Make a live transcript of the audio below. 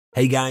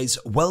Hey guys,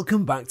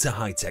 welcome back to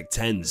High Tech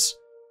Tens.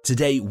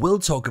 Today we'll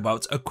talk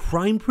about a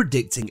crime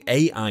predicting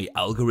AI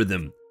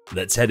algorithm.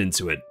 Let's head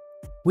into it.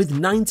 With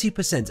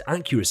 90%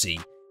 accuracy,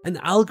 an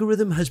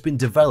algorithm has been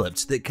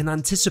developed that can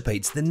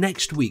anticipate the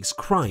next week's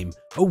crime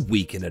a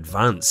week in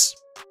advance.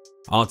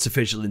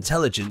 Artificial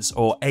intelligence,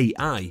 or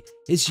AI,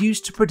 is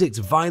used to predict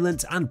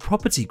violent and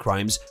property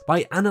crimes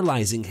by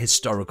analyzing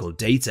historical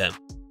data.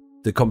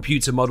 The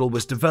computer model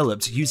was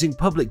developed using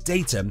public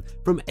data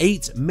from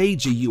 8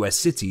 major US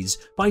cities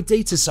by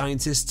data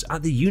scientists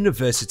at the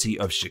University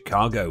of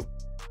Chicago.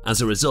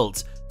 As a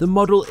result, the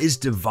model is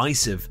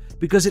divisive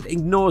because it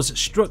ignores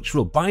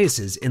structural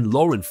biases in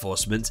law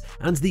enforcement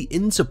and the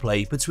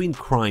interplay between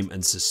crime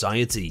and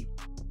society.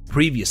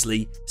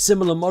 Previously,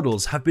 similar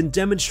models have been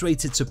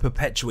demonstrated to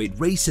perpetuate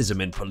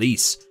racism in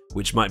police,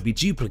 which might be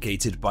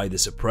duplicated by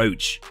this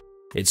approach.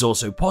 It's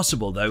also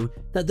possible, though,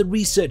 that the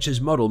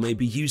researcher's model may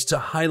be used to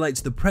highlight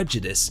the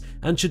prejudice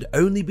and should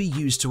only be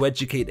used to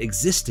educate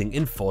existing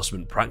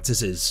enforcement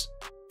practices.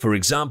 For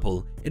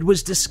example, it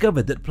was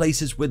discovered that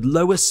places with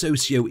lower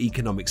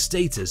socioeconomic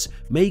status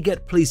may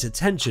get police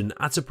attention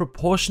at a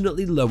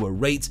proportionately lower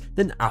rate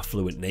than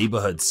affluent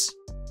neighborhoods.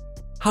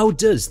 How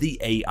does the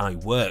AI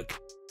work?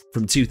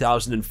 From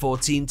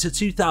 2014 to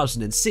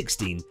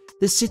 2016,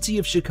 the City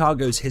of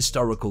Chicago's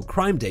historical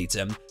crime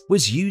data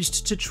was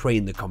used to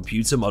train the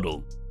computer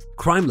model.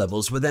 Crime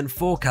levels were then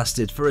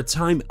forecasted for a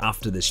time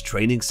after this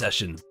training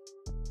session.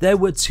 There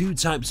were 2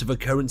 types of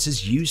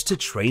occurrences used to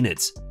train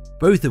it,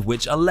 both of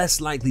which are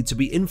less likely to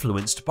be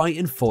influenced by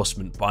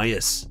enforcement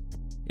bias.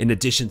 In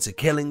addition to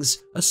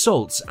killings,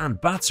 assaults,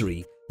 and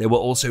battery, there were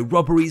also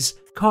robberies,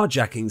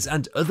 carjackings,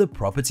 and other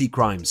property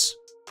crimes.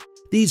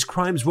 These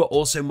crimes were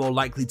also more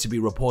likely to be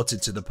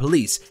reported to the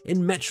police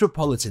in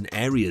metropolitan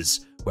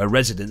areas, where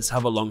residents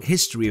have a long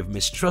history of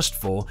mistrust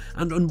for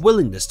and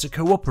unwillingness to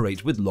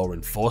cooperate with law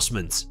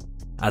enforcement.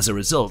 As a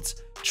result,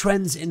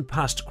 trends in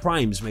past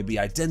crimes may be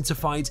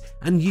identified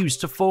and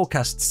used to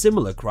forecast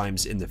similar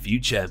crimes in the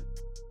future.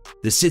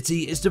 The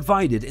city is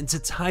divided into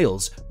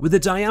tiles with a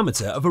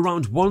diameter of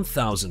around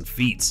 1,000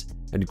 feet,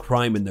 and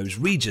crime in those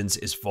regions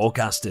is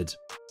forecasted.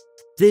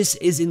 This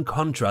is in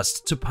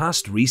contrast to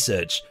past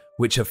research,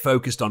 which have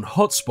focused on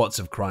hotspots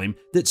of crime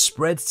that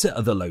spread to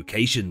other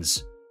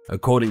locations.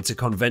 According to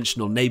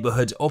conventional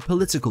neighborhood or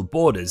political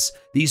borders,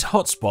 these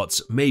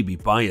hotspots may be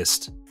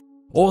biased.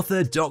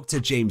 Author Dr.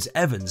 James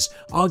Evans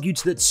argued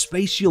that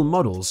spatial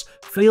models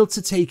fail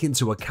to take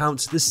into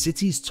account the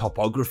city's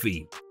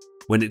topography.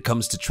 When it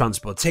comes to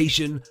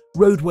transportation,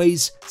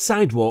 roadways,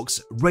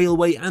 sidewalks,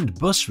 railway, and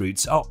bus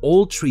routes are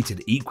all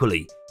treated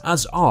equally,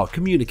 as are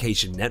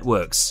communication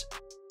networks.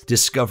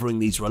 Discovering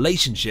these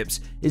relationships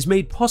is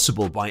made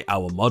possible by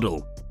our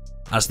model.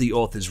 As the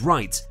authors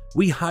write,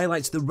 we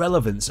highlight the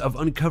relevance of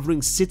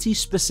uncovering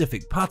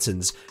city-specific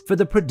patterns for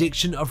the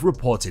prediction of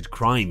reported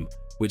crime,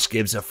 which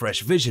gives a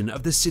fresh vision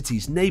of the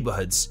city's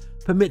neighborhoods,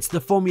 permits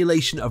the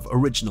formulation of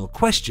original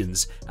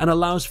questions, and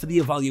allows for the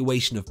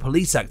evaluation of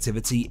police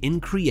activity in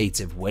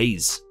creative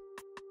ways.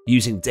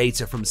 Using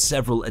data from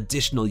several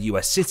additional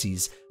US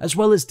cities, as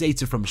well as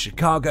data from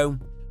Chicago,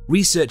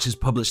 researchers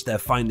published their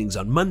findings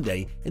on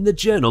Monday in the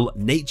journal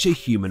Nature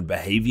Human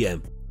Behavior.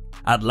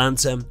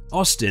 Atlanta,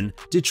 Austin,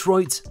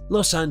 Detroit,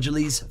 Los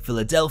Angeles,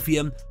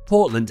 Philadelphia,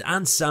 Portland,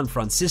 and San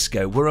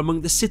Francisco were among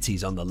the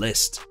cities on the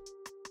list.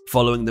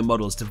 Following the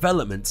model's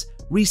development,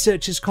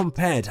 researchers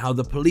compared how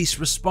the police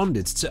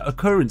responded to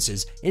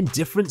occurrences in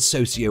different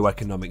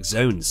socioeconomic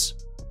zones.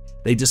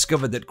 They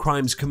discovered that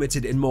crimes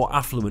committed in more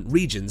affluent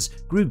regions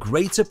grew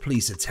greater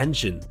police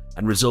attention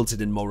and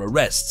resulted in more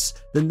arrests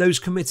than those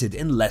committed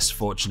in less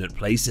fortunate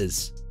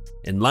places.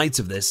 In light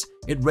of this,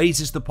 it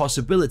raises the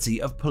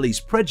possibility of police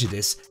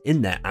prejudice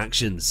in their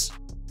actions.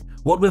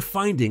 What we're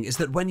finding is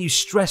that when you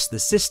stress the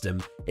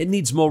system, it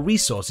needs more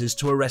resources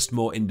to arrest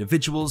more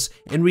individuals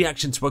in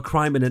reaction to a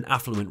crime in an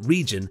affluent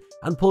region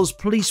and pulls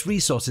police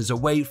resources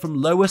away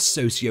from lower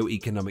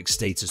socioeconomic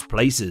status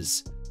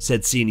places,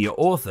 said senior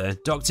author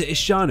Dr.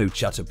 Ishanu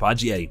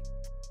Chattopadhyay.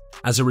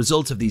 As a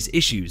result of these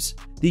issues,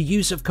 the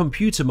use of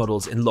computer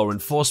models in law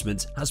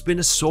enforcement has been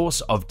a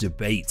source of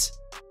debate.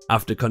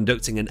 After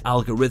conducting an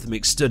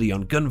algorithmic study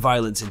on gun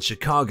violence in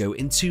Chicago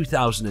in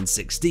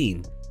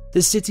 2016,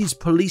 the city's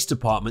police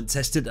department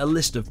tested a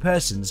list of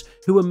persons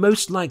who were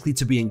most likely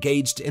to be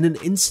engaged in an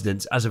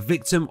incident as a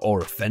victim or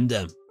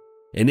offender.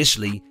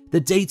 Initially, the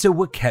data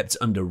were kept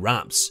under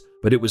wraps,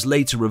 but it was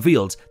later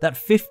revealed that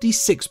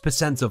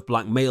 56% of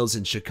black males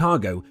in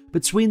Chicago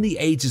between the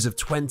ages of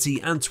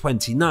 20 and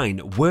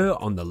 29 were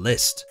on the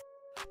list.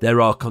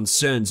 There are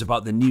concerns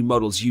about the new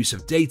model's use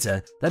of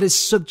data that is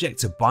subject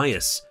to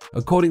bias,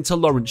 according to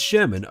Lawrence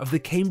Sherman of the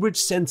Cambridge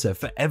Center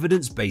for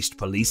Evidence-Based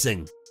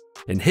Policing.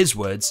 In his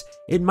words,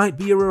 it might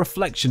be a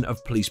reflection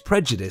of police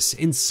prejudice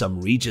in some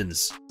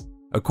regions.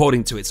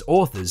 According to its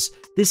authors,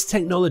 this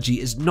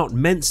technology is not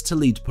meant to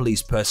lead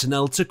police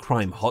personnel to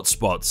crime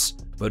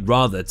hotspots, but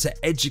rather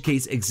to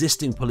educate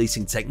existing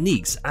policing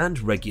techniques and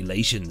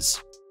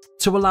regulations.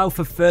 To allow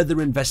for further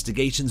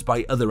investigations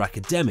by other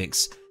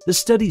academics, the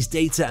study's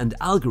data and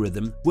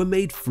algorithm were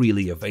made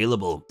freely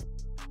available.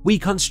 We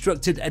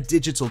constructed a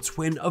digital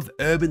twin of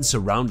urban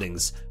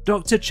surroundings,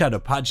 Dr.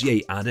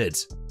 Chattopadhyay added.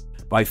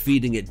 By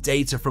feeding it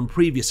data from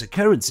previous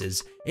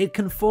occurrences, it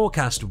can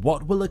forecast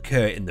what will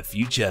occur in the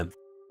future.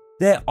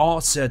 There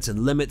are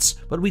certain limits,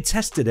 but we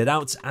tested it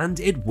out and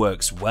it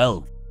works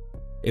well.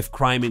 If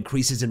crime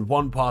increases in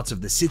one part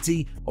of the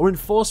city or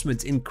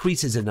enforcement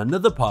increases in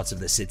another part of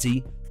the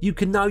city, you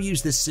can now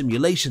use this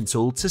simulation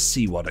tool to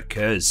see what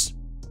occurs.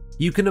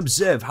 You can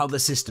observe how the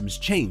systems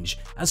change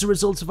as a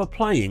result of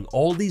applying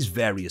all these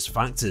various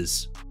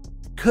factors.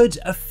 Could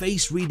a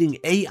face-reading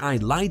AI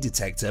lie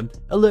detector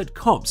alert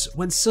cops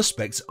when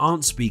suspects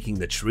aren't speaking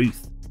the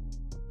truth?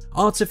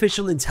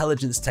 Artificial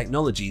intelligence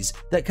technologies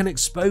that can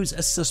expose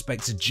a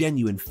suspect's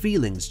genuine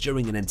feelings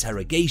during an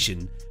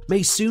interrogation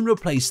may soon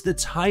replace the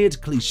tired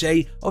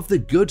cliché of the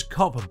good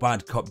cop,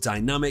 bad cop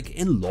dynamic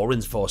in law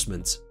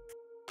enforcement.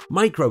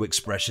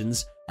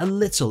 Micro-expressions, a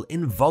little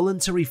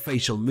involuntary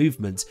facial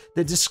movement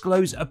that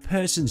disclose a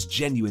person's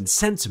genuine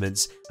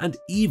sentiments and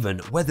even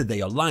whether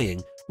they are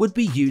lying, would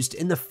be used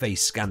in the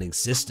face scanning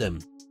system.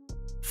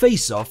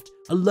 Facesoft,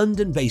 a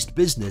London-based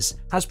business,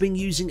 has been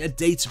using a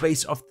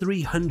database of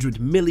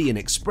 300 million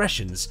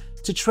expressions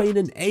to train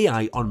an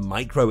AI on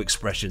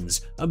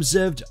micro-expressions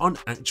observed on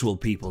actual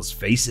people's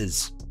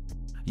faces.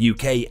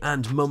 UK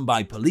and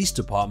Mumbai police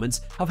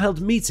departments have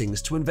held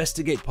meetings to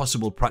investigate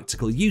possible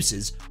practical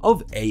uses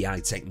of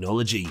AI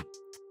technology.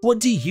 What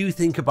do you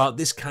think about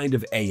this kind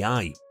of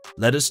AI?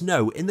 Let us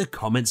know in the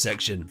comment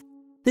section.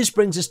 This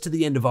brings us to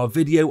the end of our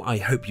video. I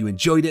hope you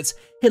enjoyed it.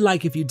 Hit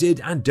like if you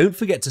did, and don't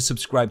forget to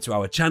subscribe to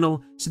our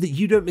channel so that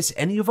you don't miss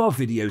any of our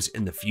videos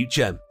in the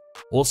future.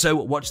 Also,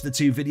 watch the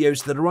 2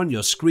 videos that are on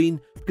your screen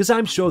because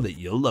I'm sure that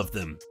you'll love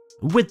them.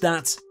 And with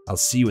that, I'll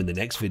see you in the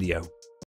next video.